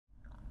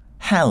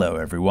Hello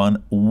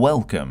everyone,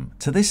 welcome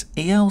to this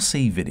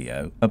ELC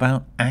video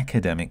about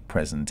academic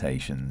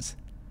presentations.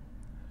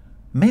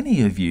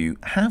 Many of you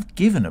have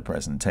given a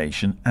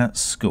presentation at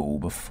school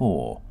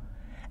before.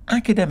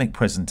 Academic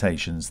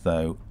presentations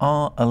though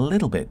are a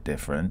little bit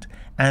different,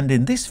 and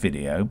in this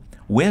video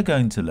we're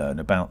going to learn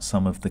about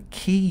some of the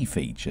key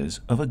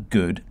features of a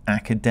good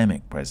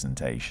academic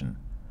presentation.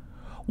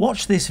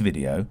 Watch this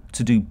video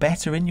to do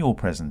better in your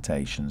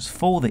presentations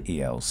for the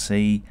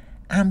ELC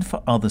and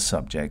for other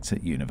subjects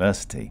at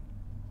university.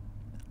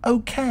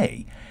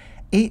 Okay,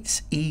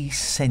 it's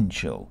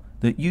essential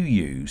that you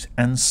use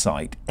and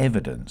cite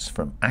evidence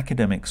from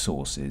academic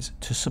sources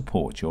to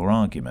support your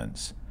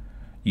arguments.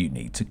 You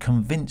need to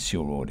convince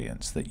your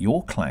audience that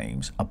your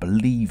claims are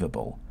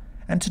believable,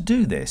 and to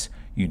do this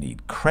you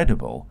need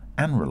credible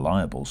and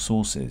reliable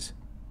sources.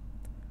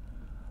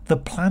 The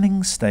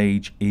planning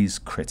stage is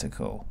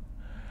critical.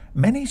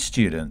 Many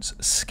students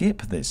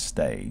skip this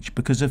stage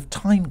because of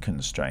time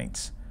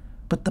constraints.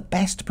 But the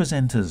best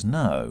presenters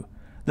know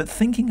that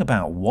thinking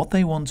about what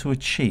they want to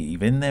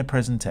achieve in their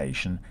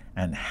presentation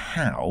and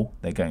how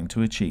they're going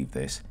to achieve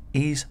this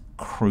is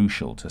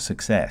crucial to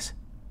success.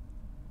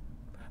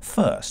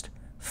 First,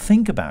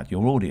 think about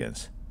your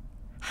audience.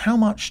 How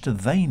much do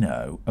they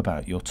know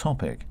about your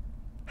topic?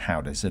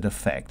 How does it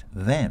affect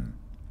them?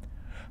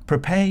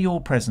 Prepare your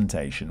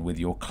presentation with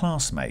your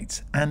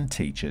classmates and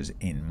teachers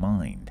in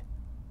mind.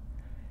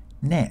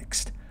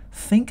 Next,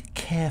 think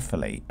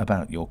carefully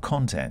about your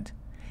content.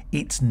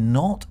 It's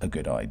not a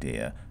good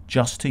idea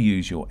just to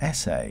use your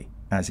essay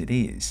as it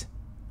is.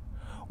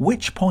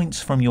 Which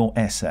points from your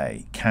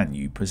essay can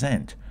you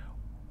present?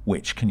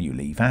 Which can you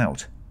leave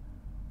out?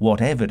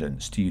 What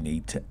evidence do you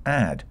need to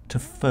add to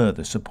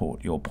further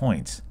support your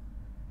points?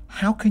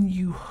 How can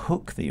you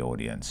hook the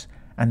audience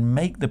and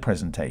make the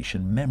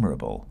presentation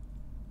memorable?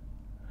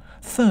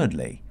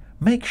 Thirdly,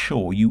 make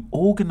sure you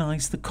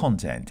organize the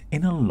content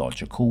in a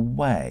logical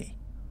way.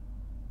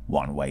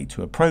 One way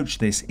to approach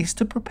this is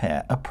to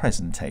prepare a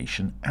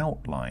presentation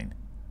outline.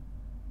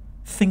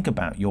 Think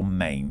about your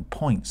main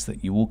points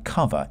that you will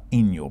cover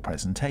in your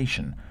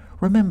presentation.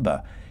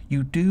 Remember,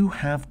 you do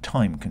have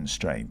time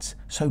constraints,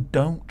 so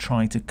don't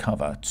try to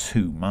cover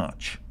too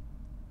much.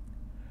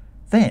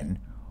 Then,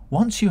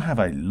 once you have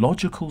a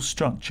logical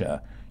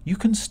structure, you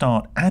can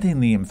start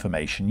adding the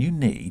information you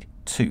need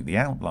to the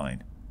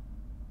outline.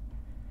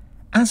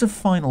 As a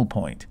final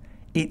point,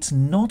 it's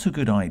not a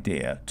good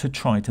idea to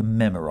try to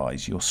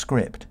memorize your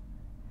script.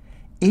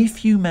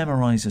 If you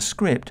memorize a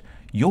script,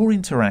 your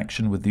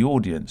interaction with the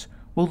audience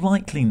will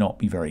likely not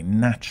be very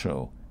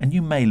natural, and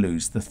you may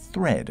lose the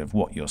thread of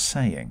what you're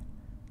saying.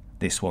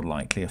 This will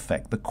likely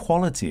affect the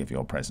quality of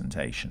your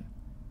presentation.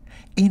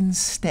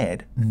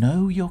 Instead,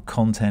 know your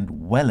content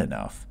well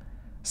enough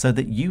so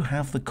that you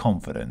have the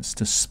confidence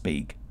to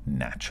speak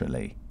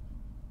naturally.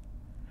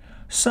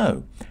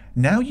 So,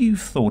 now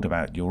you've thought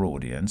about your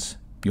audience,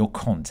 your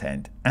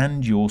content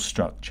and your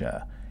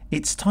structure,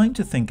 it's time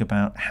to think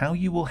about how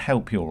you will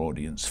help your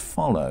audience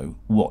follow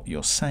what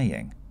you're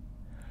saying.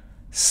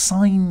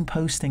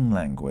 Signposting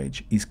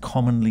language is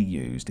commonly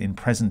used in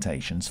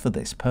presentations for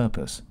this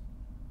purpose.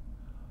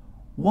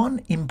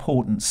 One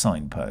important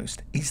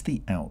signpost is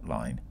the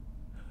outline.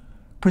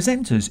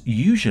 Presenters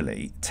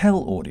usually tell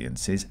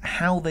audiences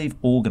how they've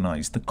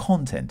organized the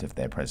content of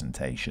their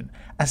presentation,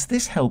 as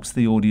this helps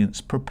the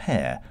audience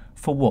prepare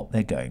for what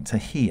they're going to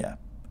hear.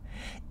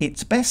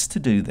 It's best to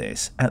do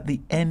this at the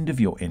end of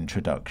your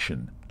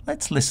introduction.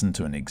 Let's listen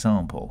to an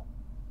example.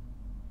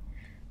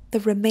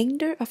 The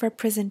remainder of our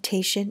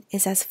presentation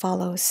is as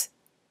follows.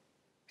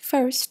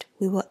 First,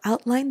 we will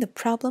outline the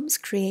problems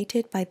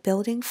created by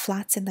building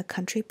flats in the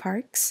country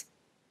parks.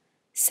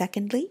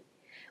 Secondly,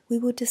 we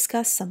will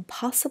discuss some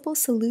possible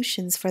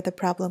solutions for the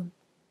problem.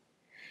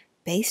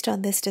 Based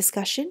on this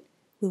discussion,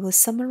 we will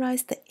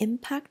summarize the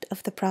impact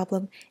of the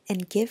problem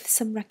and give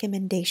some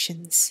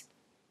recommendations.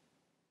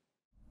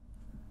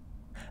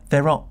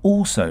 There are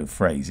also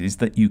phrases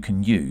that you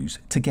can use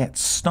to get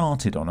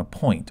started on a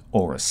point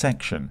or a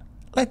section.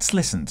 Let's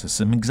listen to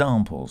some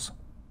examples.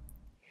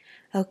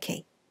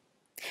 Okay,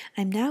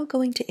 I'm now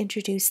going to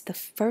introduce the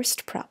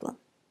first problem.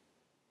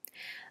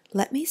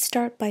 Let me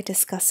start by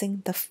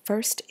discussing the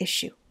first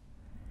issue.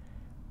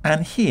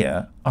 And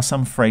here are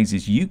some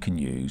phrases you can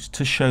use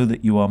to show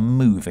that you are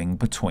moving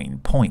between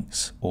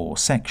points or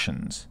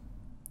sections.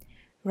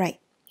 Right,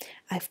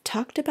 I've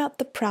talked about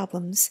the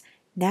problems.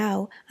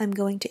 Now I'm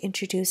going to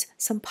introduce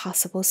some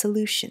possible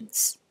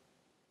solutions.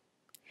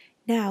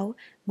 Now,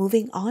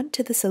 moving on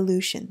to the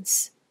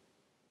solutions.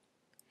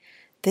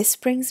 This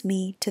brings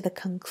me to the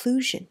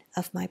conclusion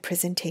of my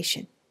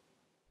presentation.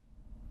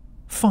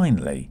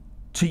 Finally,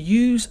 to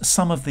use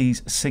some of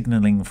these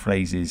signaling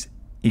phrases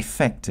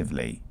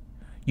effectively,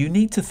 you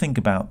need to think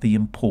about the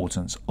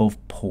importance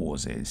of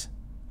pauses.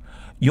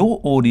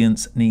 Your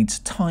audience needs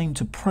time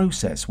to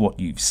process what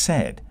you've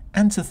said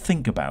and to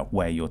think about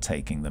where you're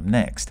taking them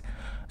next.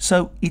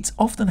 So it's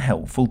often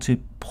helpful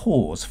to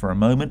pause for a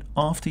moment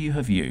after you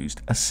have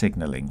used a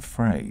signaling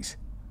phrase.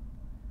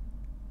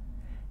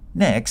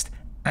 Next,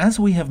 As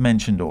we have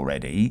mentioned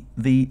already,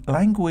 the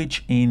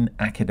language in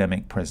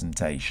academic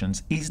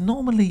presentations is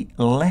normally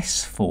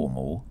less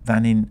formal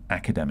than in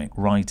academic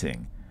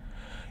writing.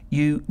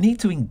 You need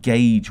to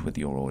engage with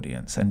your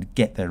audience and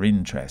get their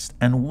interest,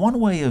 and one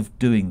way of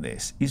doing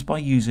this is by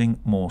using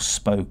more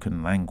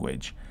spoken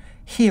language.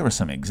 Here are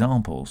some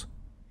examples.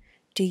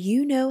 Do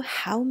you know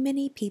how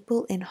many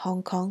people in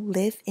Hong Kong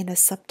live in a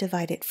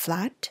subdivided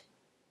flat?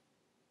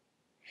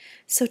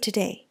 So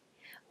today,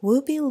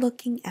 we'll be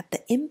looking at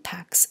the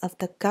impacts of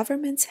the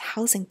government's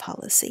housing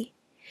policy,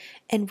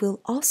 and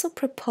we'll also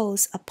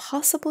propose a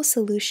possible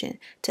solution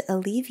to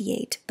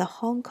alleviate the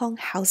Hong Kong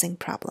housing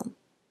problem.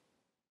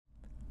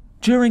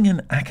 During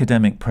an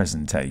academic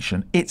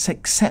presentation, it's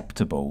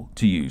acceptable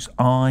to use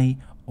I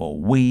or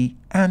we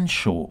and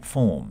short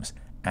forms,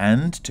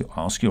 and to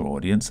ask your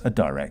audience a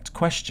direct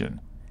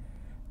question.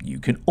 You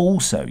can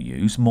also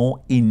use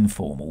more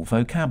informal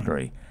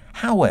vocabulary.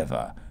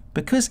 However,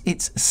 because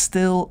it's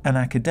still an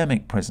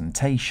academic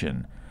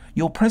presentation,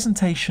 your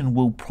presentation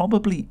will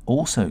probably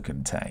also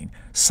contain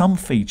some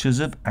features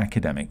of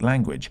academic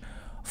language.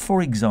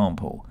 For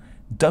example,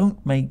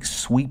 don't make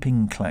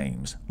sweeping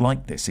claims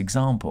like this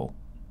example.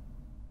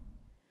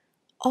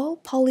 All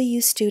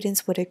PolyU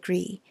students would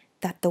agree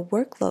that the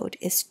workload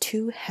is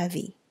too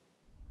heavy.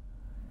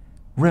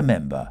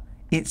 Remember,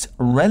 it's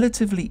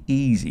relatively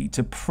easy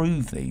to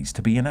prove these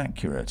to be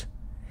inaccurate.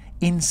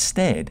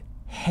 Instead,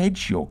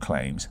 hedge your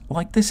claims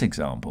like this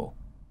example.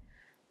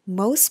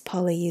 Most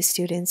PolyU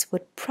students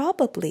would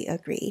probably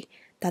agree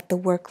that the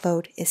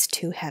workload is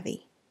too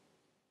heavy.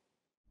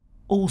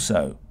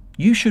 Also,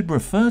 you should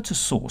refer to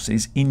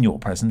sources in your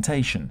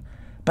presentation,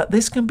 but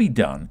this can be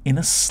done in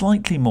a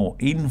slightly more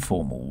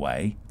informal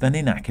way than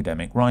in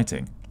academic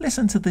writing.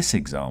 Listen to this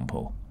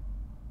example.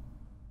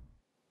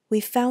 We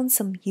found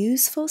some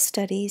useful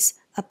studies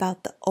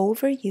about the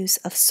overuse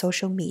of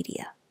social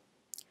media.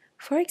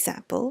 For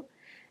example,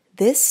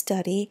 this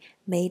study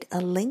made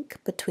a link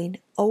between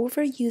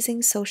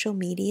overusing social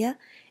media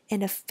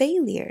and a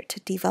failure to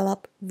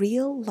develop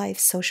real-life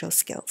social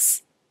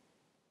skills.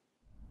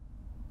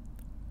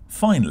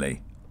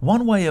 Finally,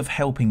 one way of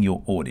helping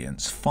your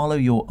audience follow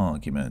your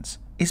arguments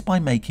is by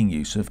making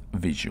use of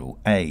visual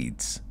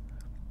aids.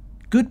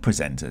 Good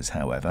presenters,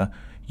 however,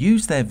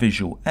 use their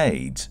visual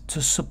aids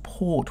to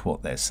support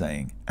what they're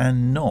saying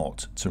and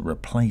not to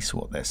replace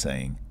what they're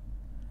saying.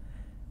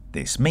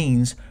 This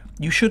means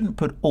you shouldn't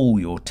put all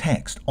your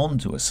text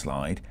onto a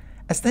slide,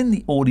 as then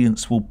the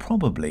audience will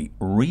probably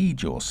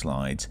read your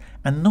slides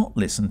and not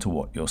listen to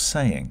what you're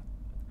saying.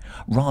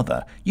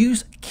 Rather,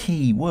 use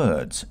key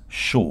words,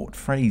 short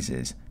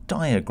phrases,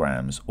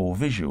 diagrams or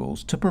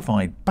visuals to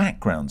provide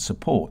background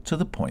support to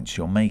the points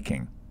you're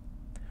making.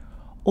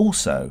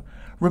 Also,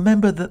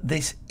 remember that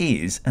this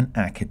is an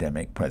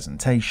academic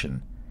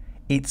presentation.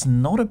 It's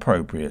not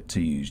appropriate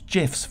to use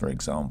GIFs, for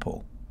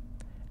example.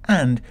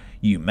 And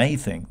you may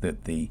think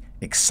that the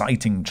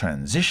exciting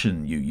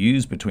transition you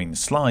use between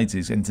slides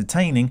is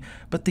entertaining,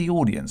 but the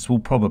audience will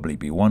probably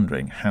be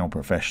wondering how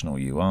professional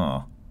you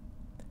are.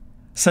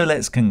 So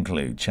let's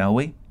conclude, shall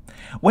we?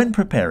 When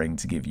preparing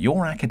to give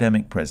your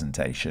academic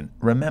presentation,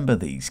 remember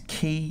these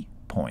key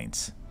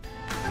points.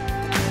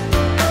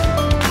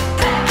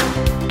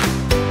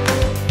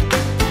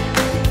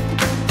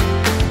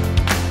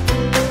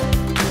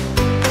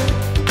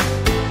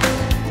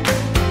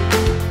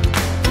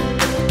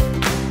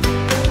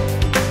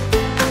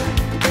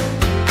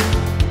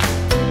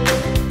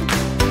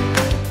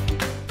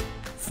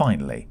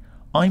 Finally,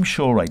 I'm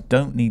sure I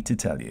don't need to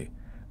tell you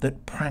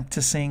that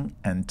practicing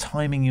and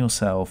timing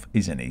yourself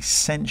is an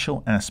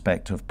essential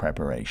aspect of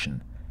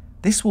preparation.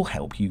 This will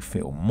help you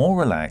feel more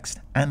relaxed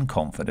and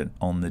confident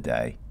on the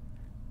day.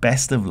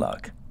 Best of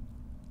luck!